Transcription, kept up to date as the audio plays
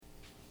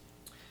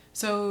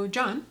So,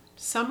 John,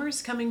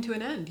 summer's coming to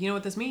an end. You know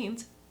what this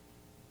means?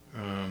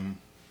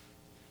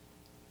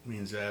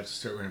 Means I have to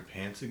start wearing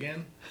pants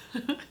again?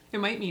 It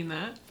might mean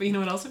that, but you know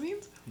what else it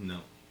means? No.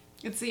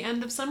 It's the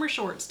end of summer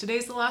shorts.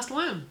 Today's the last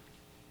one.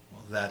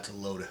 Well, that's a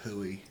load of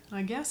hooey.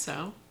 I guess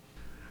so.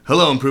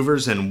 Hello,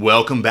 improvers, and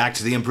welcome back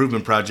to the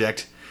Improvement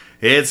Project.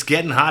 It's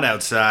getting hot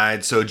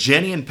outside, so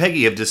Jenny and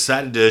Peggy have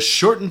decided to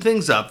shorten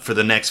things up for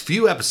the next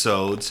few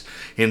episodes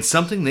in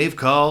something they've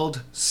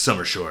called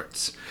Summer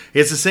Shorts.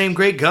 It's the same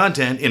great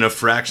content in a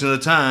fraction of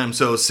the time,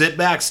 so sit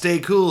back, stay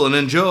cool, and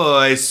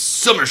enjoy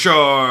Summer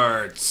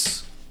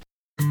Shorts!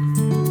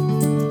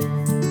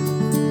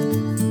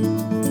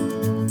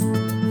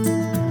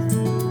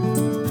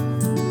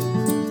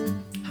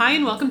 Hi,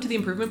 and welcome to The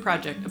Improvement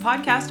Project, a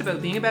podcast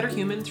about being a better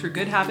human through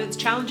good habits,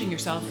 challenging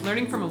yourself,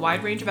 learning from a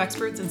wide range of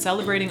experts, and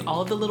celebrating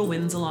all of the little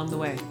wins along the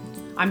way.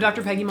 I'm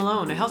Dr. Peggy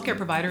Malone, a healthcare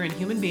provider and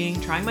human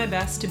being trying my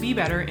best to be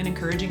better and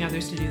encouraging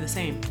others to do the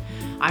same.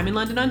 I'm in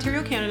London,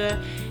 Ontario,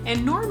 Canada,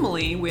 and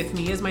normally with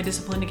me is my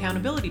disciplined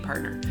accountability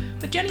partner.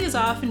 But Jenny is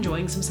off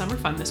enjoying some summer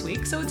fun this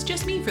week, so it's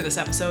just me for this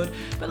episode.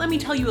 But let me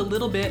tell you a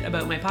little bit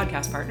about my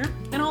podcast partner,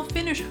 and I'll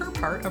finish her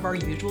part of our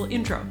usual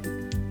intro.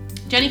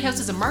 Jenny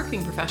Kouse is a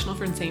marketing professional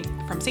from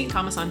St.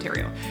 Thomas,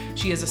 Ontario.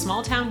 She is a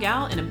small town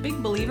gal and a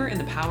big believer in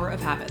the power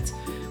of habits.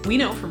 We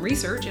know from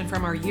research and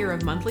from our year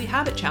of monthly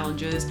habit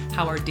challenges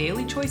how our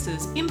daily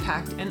choices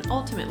impact and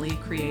ultimately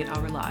create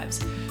our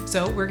lives.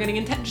 So we're getting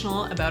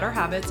intentional about our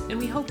habits, and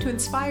we hope to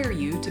inspire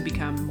you to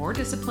become more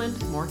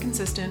disciplined, more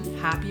consistent,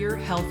 happier,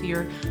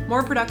 healthier,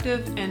 more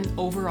productive, and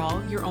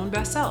overall your own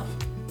best self.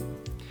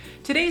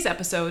 Today's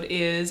episode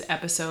is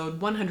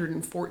episode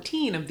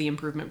 114 of The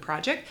Improvement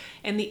Project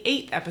and the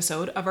 8th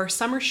episode of our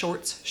Summer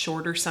Shorts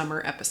Shorter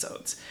Summer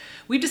episodes.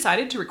 We've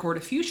decided to record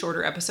a few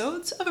shorter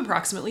episodes of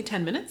approximately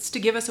 10 minutes to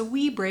give us a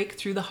wee break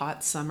through the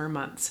hot summer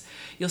months.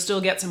 You'll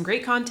still get some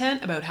great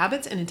content about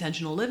habits and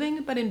intentional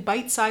living, but in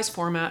bite-sized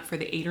format for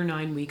the 8 or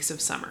 9 weeks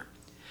of summer.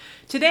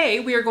 Today,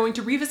 we are going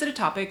to revisit a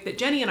topic that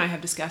Jenny and I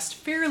have discussed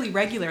fairly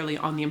regularly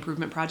on The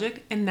Improvement Project,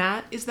 and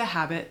that is the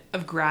habit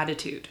of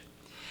gratitude.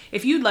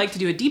 If you'd like to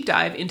do a deep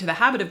dive into the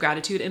habit of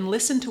gratitude and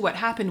listen to what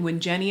happened when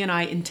Jenny and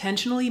I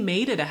intentionally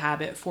made it a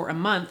habit for a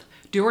month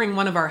during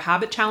one of our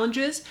habit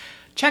challenges,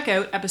 check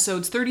out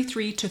episodes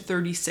 33 to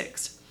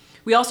 36.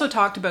 We also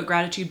talked about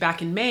gratitude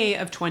back in May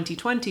of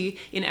 2020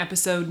 in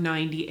episode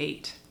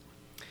 98.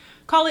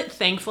 Call it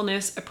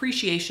thankfulness,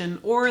 appreciation,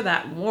 or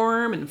that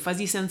warm and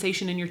fuzzy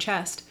sensation in your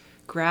chest.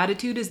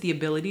 Gratitude is the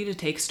ability to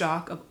take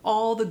stock of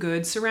all the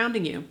good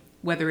surrounding you,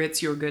 whether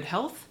it's your good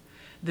health,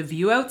 the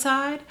view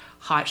outside,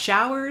 hot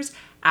showers,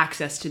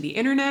 access to the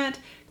internet,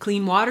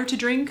 clean water to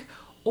drink,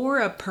 or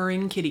a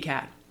purring kitty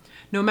cat.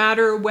 No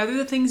matter whether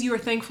the things you are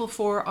thankful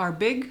for are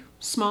big,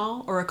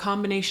 small, or a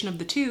combination of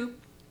the two,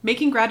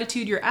 making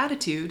gratitude your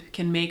attitude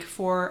can make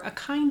for a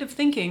kind of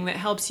thinking that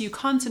helps you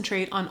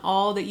concentrate on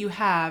all that you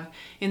have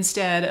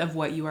instead of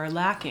what you are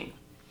lacking.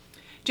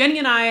 Jenny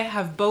and I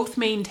have both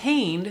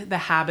maintained the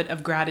habit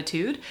of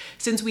gratitude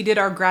since we did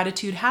our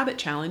Gratitude Habit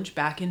Challenge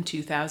back in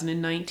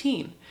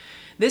 2019.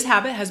 This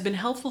habit has been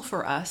helpful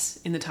for us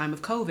in the time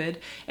of COVID,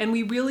 and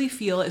we really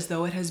feel as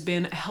though it has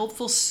been a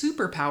helpful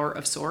superpower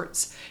of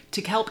sorts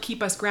to help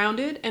keep us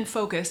grounded and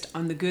focused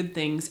on the good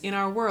things in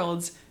our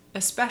worlds,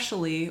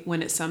 especially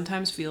when it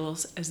sometimes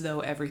feels as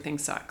though everything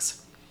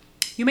sucks.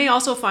 You may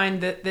also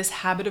find that this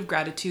habit of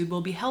gratitude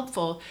will be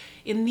helpful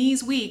in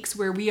these weeks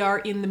where we are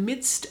in the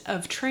midst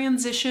of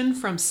transition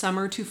from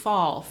summer to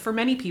fall. For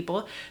many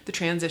people, the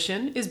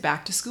transition is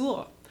back to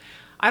school.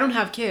 I don't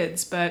have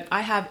kids, but I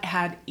have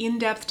had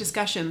in-depth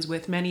discussions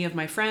with many of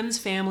my friends,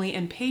 family,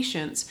 and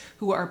patients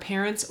who are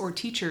parents or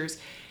teachers,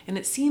 and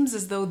it seems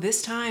as though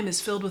this time is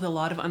filled with a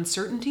lot of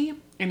uncertainty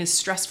and is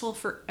stressful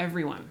for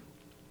everyone.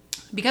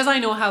 Because I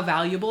know how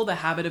valuable the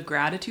habit of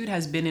gratitude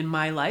has been in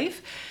my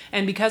life,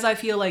 and because I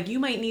feel like you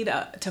might need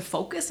to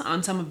focus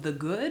on some of the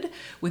good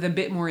with a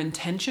bit more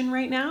intention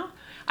right now,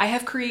 I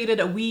have created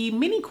a wee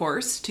mini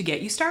course to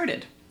get you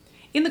started.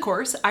 In the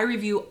course, I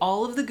review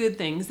all of the good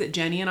things that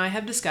Jenny and I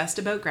have discussed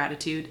about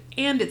gratitude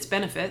and its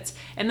benefits,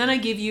 and then I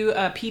give you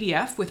a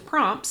PDF with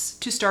prompts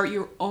to start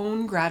your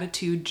own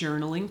gratitude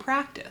journaling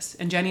practice.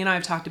 And Jenny and I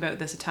have talked about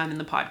this a ton in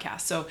the podcast,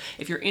 so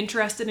if you're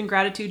interested in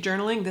gratitude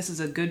journaling, this is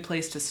a good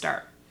place to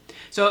start.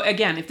 So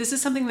again, if this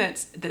is something that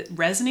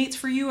resonates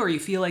for you or you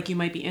feel like you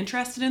might be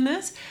interested in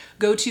this,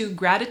 go to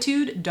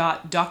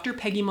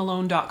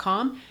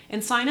gratitude.drpeggymalone.com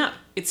and sign up.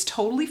 It's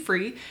totally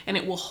free, and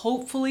it will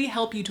hopefully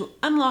help you to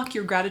unlock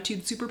your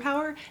gratitude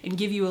superpower and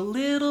give you a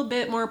little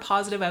bit more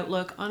positive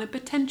outlook on a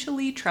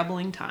potentially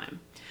troubling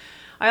time.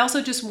 I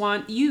also just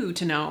want you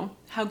to know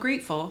how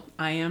grateful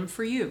I am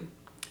for you.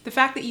 The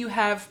fact that you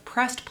have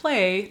pressed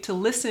play to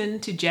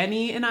listen to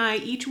Jenny and I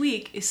each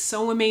week is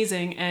so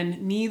amazing,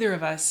 and neither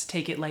of us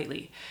take it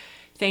lightly.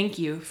 Thank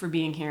you for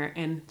being here,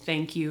 and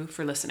thank you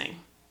for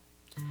listening.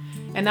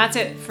 And that's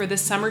it for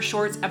this Summer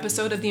Shorts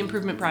episode of The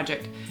Improvement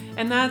Project.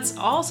 And that's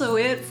also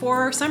it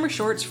for our Summer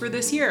Shorts for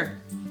this year.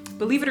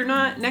 Believe it or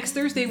not, next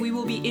Thursday we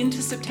will be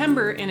into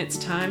September and it's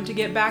time to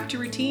get back to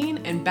routine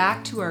and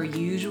back to our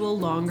usual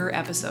longer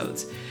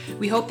episodes.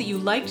 We hope that you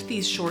liked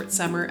these short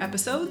summer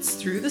episodes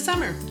through the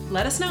summer.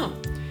 Let us know.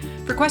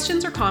 For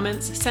questions or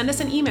comments, send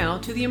us an email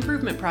to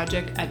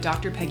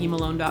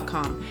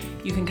theimprovementproject@drpeggymalone.com.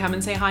 You can come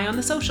and say hi on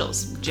the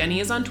socials.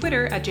 Jenny is on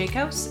Twitter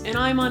 @jakehouse and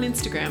I'm on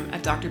Instagram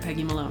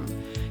 @drpeggymalone.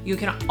 You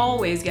can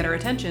always get our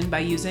attention by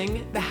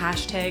using the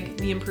hashtag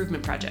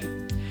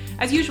 #TheImprovementProject.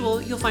 As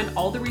usual, you'll find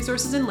all the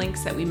resources and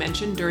links that we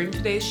mentioned during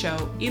today's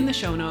show in the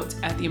show notes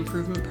at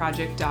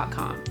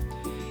theimprovementproject.com.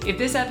 If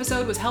this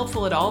episode was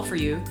helpful at all for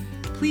you,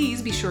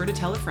 please be sure to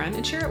tell a friend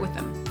and share it with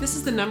them. This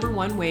is the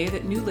 #1 way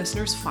that new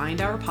listeners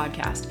find our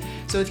podcast.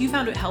 So if you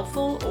found it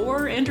helpful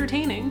or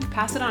entertaining,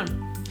 pass it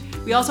on.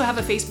 We also have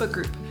a Facebook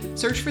group.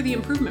 Search for The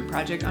Improvement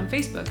Project on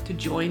Facebook to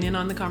join in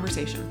on the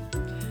conversation.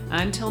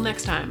 Until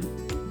next time,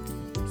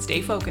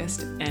 stay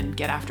focused and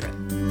get after it.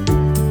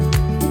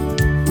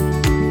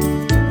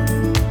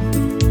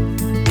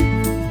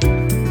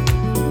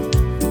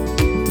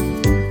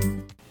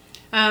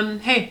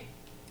 Hey,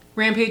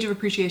 Rampage of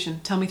Appreciation.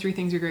 Tell me 3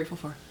 things you're grateful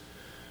for.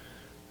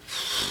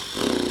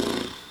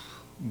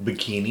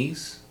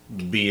 Bikinis,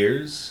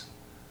 beers,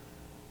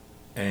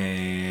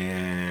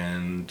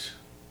 and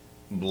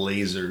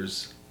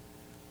blazers.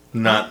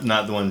 Not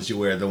the ones you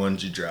wear, the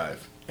ones you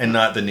drive. And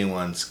not the new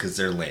ones, because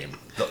they're lame.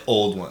 The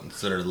old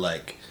ones that are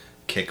like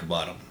kick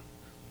bottom.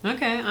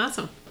 Okay,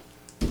 awesome.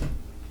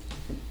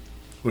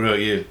 What about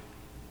you?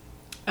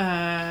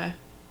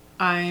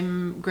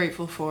 I'm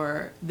grateful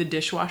for the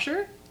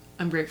dishwasher.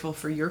 I'm grateful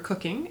for your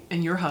cooking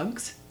and your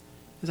hugs.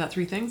 Is that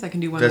 3 things? I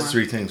can do one more. That's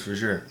 3 things for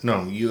sure.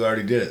 No, you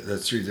already did it.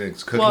 That's 3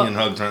 things. Cooking and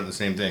hugs aren't the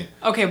same thing.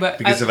 Okay, but...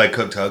 Because if I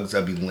cooked hugs,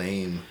 I'd be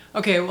lame.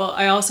 Okay, well,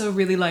 I also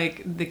really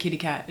like the kitty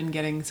cat and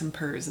getting some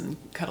purrs and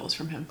cuddles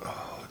from him.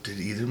 Oh,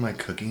 did either my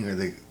cooking or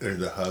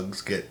the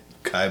hugs get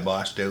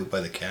kiboshed out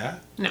by the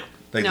cat? No.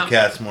 The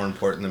cat's more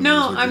important than me.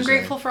 No, I'm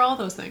grateful for all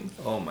those things.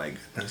 Oh my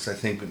goodness, I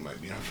think we might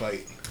be in a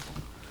fight.